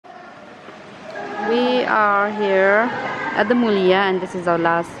are here at the Mulia, and this is our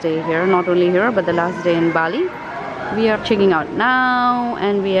last day here. Not only here, but the last day in Bali. We are checking out now,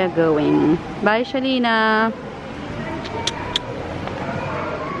 and we are going. Bye, Shalina.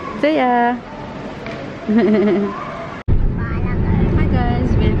 See ya. Hi guys,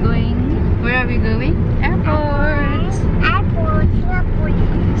 we're going. Where are we going? Airport. Airport, Singapore.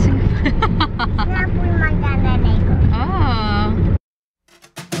 Singapore, Mandalay. Oh.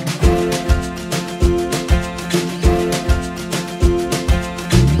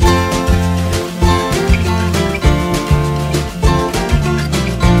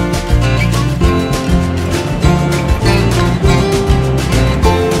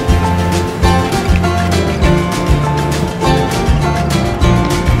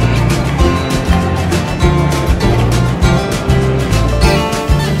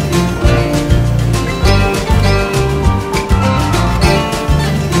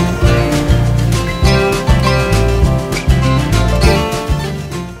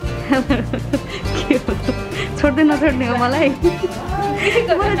 छोड्दै नछोड्ने हो मलाई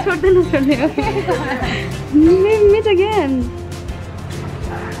छोड्दै नछोड्ने हो miss again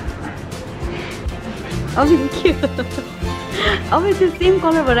अब के अब त्यो same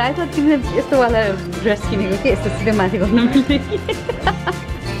colour भएर आएछ तिमीले यस्तो वाला ड्रेस किनेको के यस्तो सिधै माथि गर्नु मिल्ने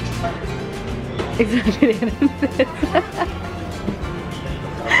एक्ज्याक्टली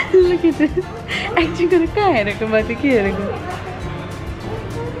एक्टिङ गरेर कहाँ हेरेको माथि के हेरेको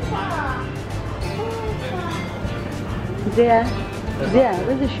Zia,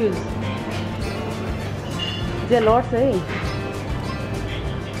 where's the shoes? Zia, lots, eh?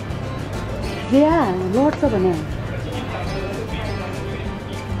 Zia, lots of them.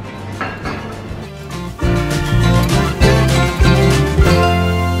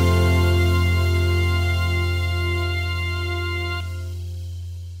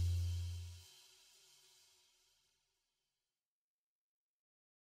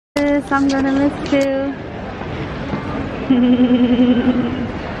 I'm gonna miss you.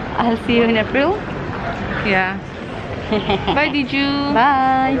 I'll see you in April. Yeah. Bye, Diju.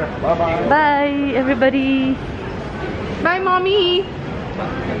 Bye. Bye. Bye, everybody. Bye, mommy.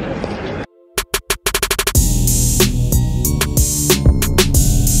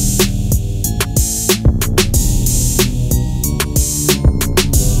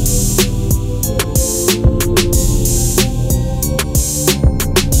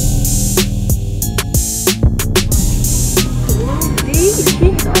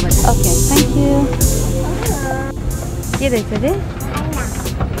 Okay, thank you. के रहेछ रे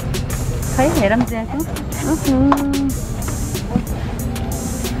खै हेरौँ त्यहाँको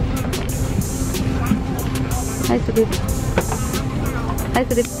high Sudeep high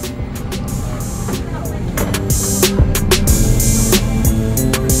Sudeep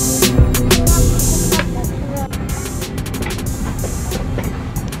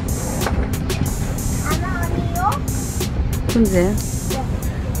कुन चाहिँ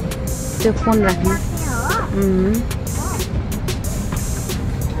त्यो phone राख्नु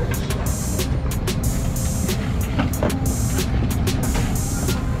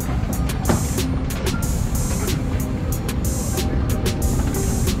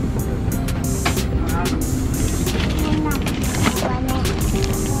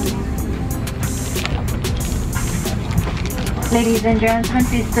Ladies and gentlemen,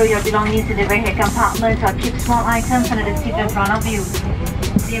 please store your belongings in the overhead compartment or keep small items under the seat in front of you.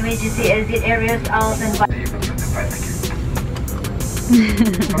 The emergency exit areas are open by...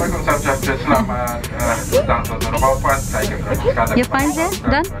 You find it?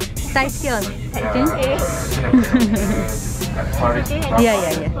 Done? Tight here.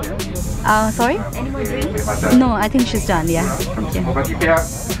 Yeah. Sorry? Any more drinks? No, I think she's done. Yeah. Thank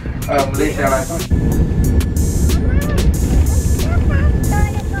you.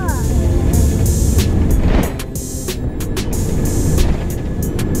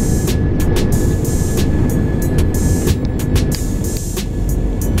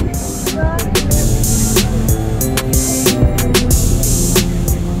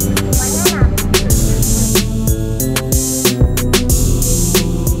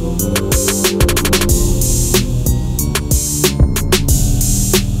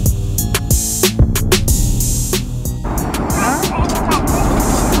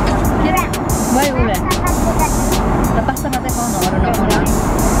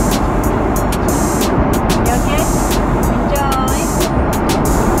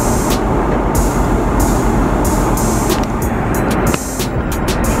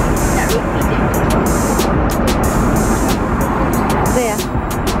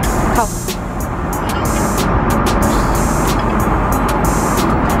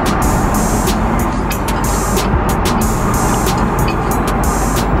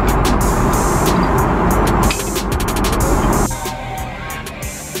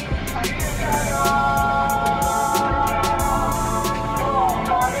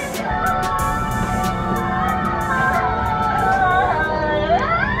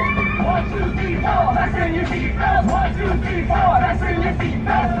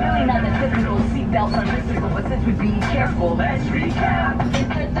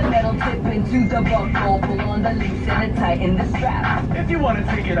 use the buckle, pull on the leash and tighten the strap. If you want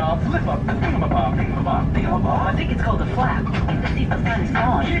to take it off, flip up the thingamabob. I think it's called a flap. If the seatbelt sign is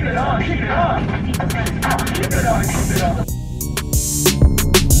on. Keep it on, keep it on. If the seatbelt sign is on. Keep it on, keep it on.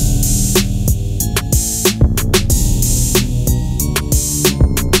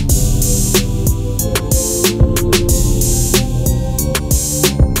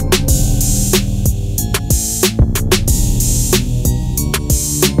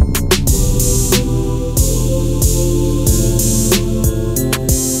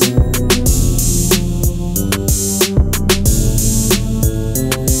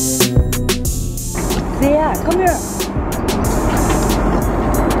 Come here.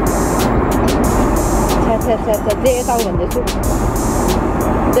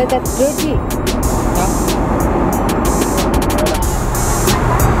 That's dirty.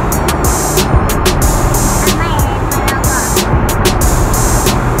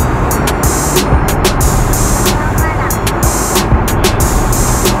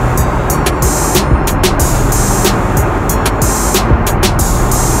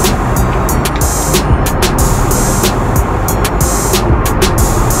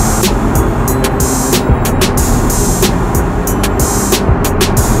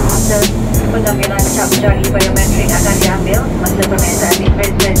 Pengambilan cap jari biometrik akan diambil masa pemeriksaan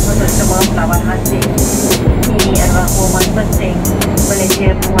immigration untuk semua pelawat asing. Ini adalah momen penting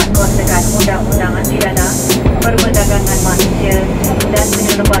Malaysia menguatkuasakan undang-undang anti dana, perdagangan manusia dan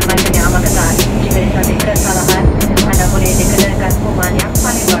penyelundupan macam yang amat ketat. Jika disambil kesalahan, anda boleh dikenakan hukuman yang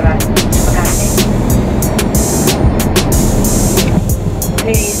paling berat. Terima kasih.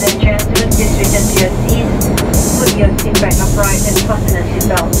 Ladies and gentlemen, please return to your seats. Put your seat back upright and fasten your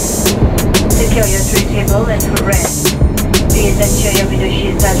seatbelt. Secure your tray table and footrest. Please ensure your window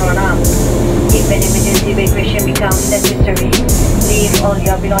shades are drawn up. If an emergency evacuation becomes necessary, leave all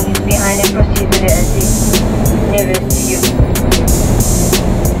your belongings behind and proceed to the exit nearest to you.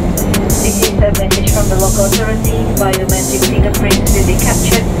 This is a message from the local authority. Biometric fingerprints will be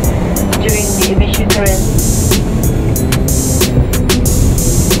captured during the emission current.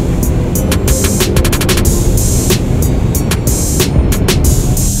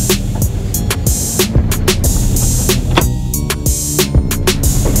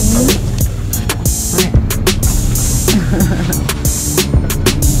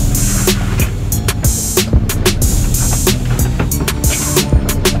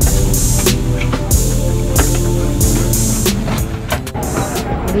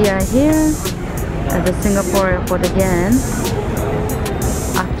 We are here at the Singapore airport again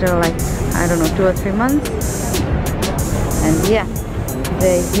after like, I don't know, 2 or 3 months. And yeah,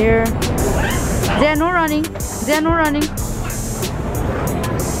 they're here. They are no running. They are no running.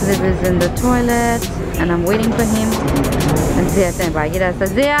 Liv is in the toilet and I'm waiting for him. And Zia चाहिँ भागिरहेछ.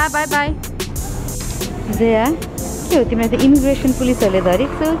 Zia, bye bye. Zia, के हो तिमीलाई त immigration पुलिसहरूले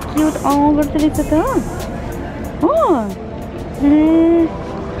धरेको छ? Cute गर्दो रहेछ त. Oh.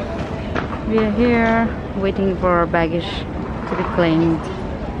 We are here waiting for our baggage to be claimed.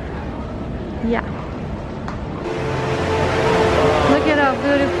 Yeah. Look at how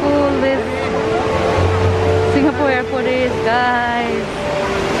beautiful this Singapore airport is, guys.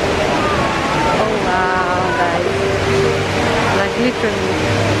 Oh wow, guys. Like literally.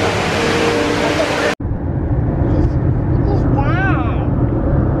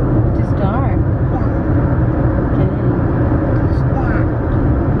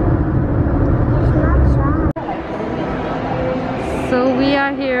 So we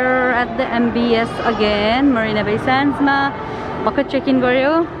are here at the MBS again, Marina Bay Sands ma. Baka check-in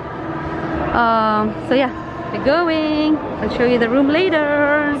garyo. So yeah, we're going. I'll show you the room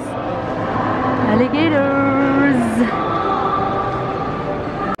later. Alligators.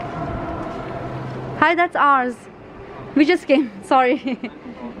 Hi, that's ours. We just came. Sorry.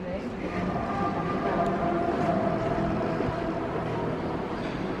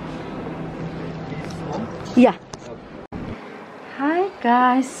 Yeah. Hi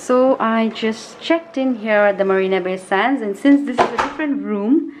guys, so I just checked in here at the Marina Bay Sands, and since this is a different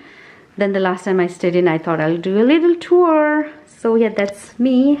room than the last time I stayed in, I thought I'll do a little tour. So yeah, that's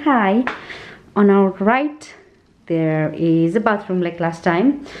me. Hi. On our right there is a bathroom like last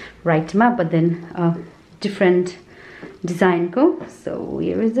time, right ma, but then different design go. So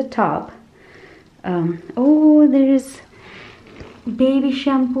here is the top. Oh, there is baby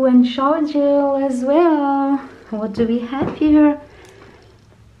shampoo and shower gel as well. What do we have here?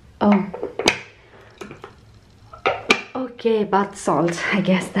 Oh, okay, bath salt, I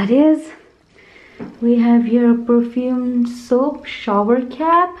guess that is. We have here perfume, soap, shower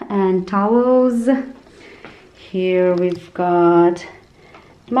cap and towels. Here we've got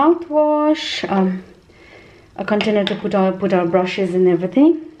mouthwash, a container to put our brushes and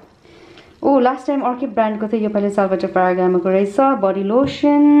everything. Oh, last time Orchid brand ko the yo pehle Salvatore Ferragamo ko raisa, body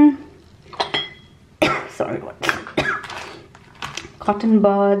lotion. Sorry, what? Cotton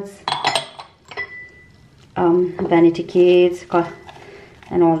buds, vanity kits,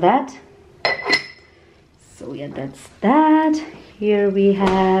 and all that. So yeah, that's that. Here we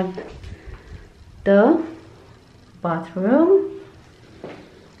have the bathroom,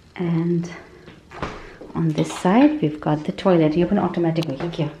 and on this side we've got the toilet. You open automatic.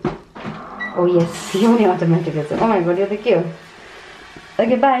 Oh yes, you only automatic. Oh my god, you're the cute.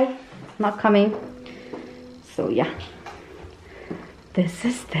 Okay, bye. Not coming. So yeah, this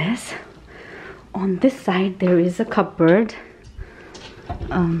is this. On this side there is a cupboard.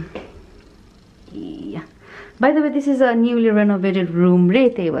 Yeah. By the way, this is a newly renovated room.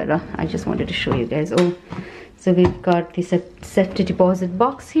 I just wanted to show you guys. Oh, so we've got this set to deposit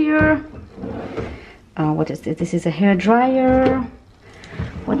box here. What is this? This is a hair dryer.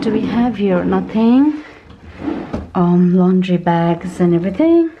 What do we have here? Nothing. Laundry bags and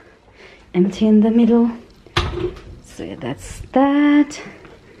everything. Empty in the middle. So yeah, that's that.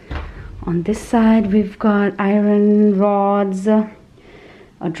 On this side we've got iron rods, a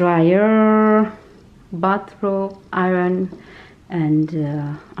dryer, bathrobe, iron, and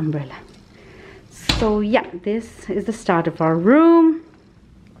umbrella. So yeah, this is the start of our room.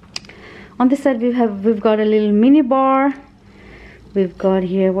 On this side we've got a little mini bar. We've got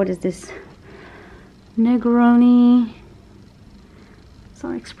here, what is this? Negroni,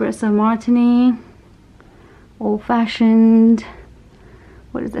 some espresso martini, old-fashioned,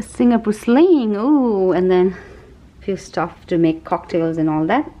 what is that? Singapore sling. Oh, and then a few stuff to make cocktails and all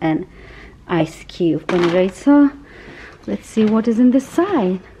that, and ice cube. So let's see what is in this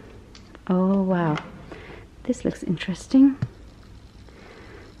side. Oh wow, this looks interesting.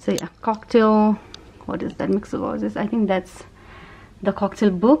 So yeah, cocktail, what is that? Mixologist, I think that's the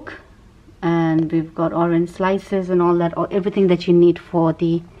cocktail book. And we've got orange slices and all that, or everything that you need for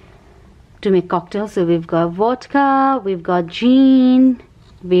to make cocktails. So we've got vodka, we've got gin,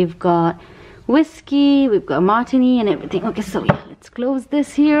 we've got whiskey, we've got martini and everything. Okay, so yeah, let's close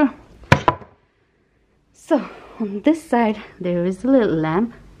this here. So on this side there is a little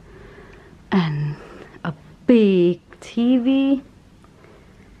lamp and a big TV.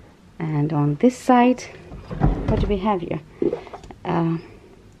 And on this side, what do we have here?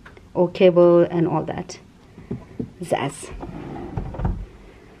 Cable and all that zazz.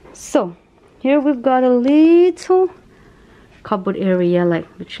 So here we've got a little cupboard area,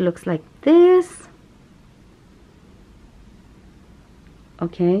 which looks like this.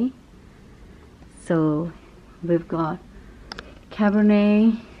 Okay, so we've got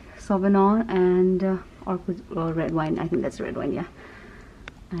Cabernet Sauvignon and or red wine. I think that's red wine, yeah.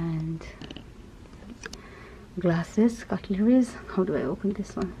 And glasses, cutleries. How do I open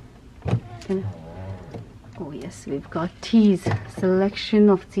this one? Oh yes, we've got teas, selection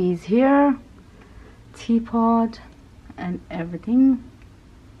of teas here, teapot and everything.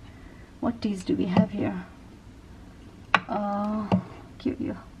 What teas do we have here? Cute,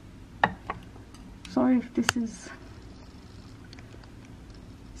 yeah. Sorry if this is,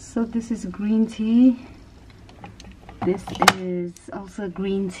 so this is green tea, this is also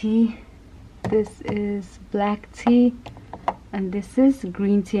green tea, this is black tea, and this is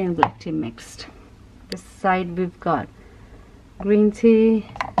green tea and black tea mixed. This side we've got green tea,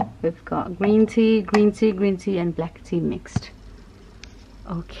 we've got green tea, green tea, green tea and black tea mixed.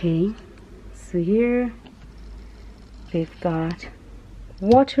 Okay, so here we've got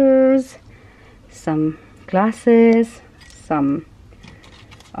waters, some glasses, some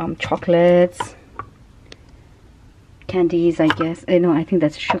chocolates, candies, I guess. No, I think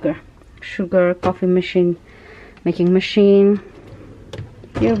that's sugar, coffee machine, making machine.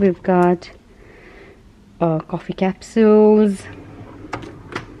 Here we've got coffee capsules.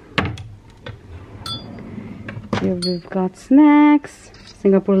 Here we've got snacks,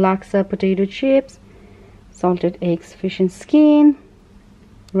 Singapore laksa, potato chips, salted eggs, fish and skin,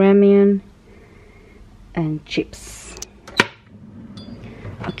 ramen and chips.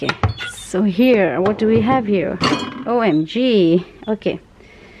 Okay, so here, what do we have here? OMG. Okay.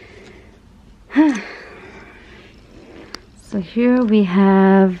 So here we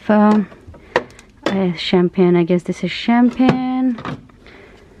have champagne. I guess this is champagne.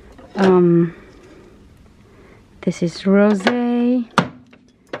 This is rosé.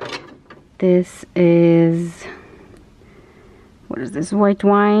 This is, what is this? White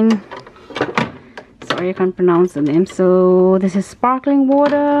wine. Sorry, I can't pronounce the name. So this is sparkling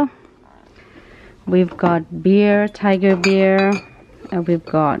water. We've got beer, tiger beer, we've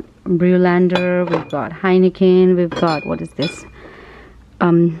got Brewlander, we've got Heineken, we've got, what is this?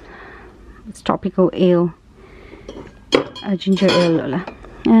 It's tropical ale, ginger ale,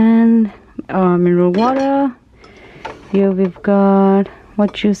 and mineral water. Here we've got,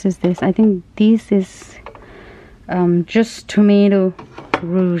 what juice is this? I think this is just tomato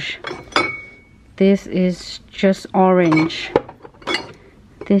rouge. This is just orange.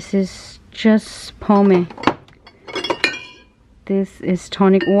 This is just pommes. This is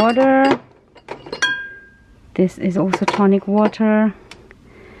tonic water. This is also tonic water.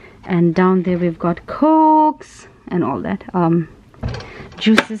 And down there we've got Cokes and all that,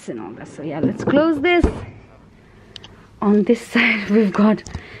 juices and all that. So yeah, let's close this. On this side we've got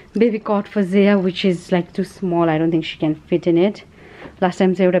baby cot for Zaya, which is like too small. I don't think she can fit in it. Last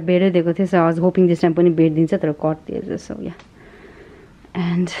time I would bed दिएको थियो, so I was hoping this time पनि bed दिन्छ तर cot दिएछ. So yeah,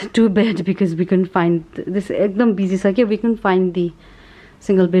 and 2 bed because we couldn't find this. एकदम busy छ के, we couldn't find the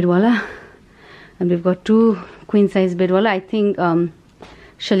single bed wala, and we've got 2 queen size bed wala. I think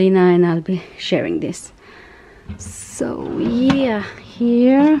Shalina and I'll be sharing this. So yeah,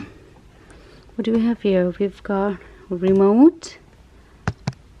 here what do we have here? We've got remote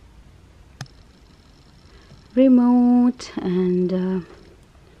and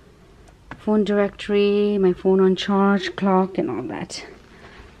phone directory, my phone on charge, clock and all that.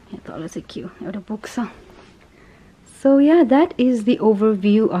 I thought it was a cute book. So yeah, that is the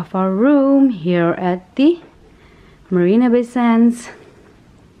overview of our room here at the Marina Bay Sands.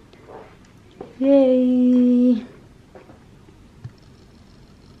 Yay!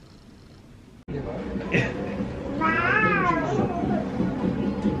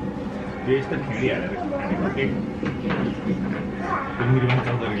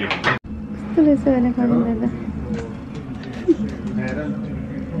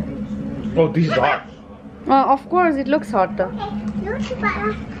 Oh, this is hot. Of course, it looks hot.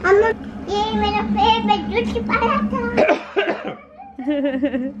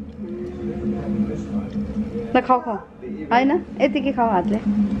 ल खाऊ खाऊ हैन यतिकै खाऊ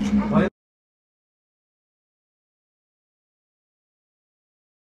हातले